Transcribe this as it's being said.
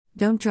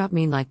Don't drop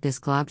me like this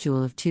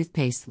globule of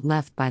toothpaste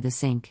left by the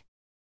sink.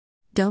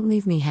 Don't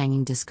leave me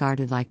hanging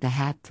discarded like the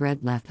hat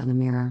thread left on the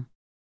mirror.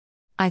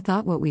 I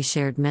thought what we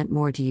shared meant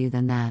more to you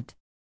than that.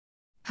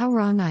 How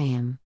wrong I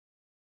am.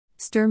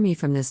 Stir me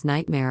from this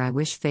nightmare I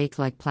wish fake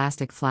like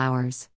plastic flowers.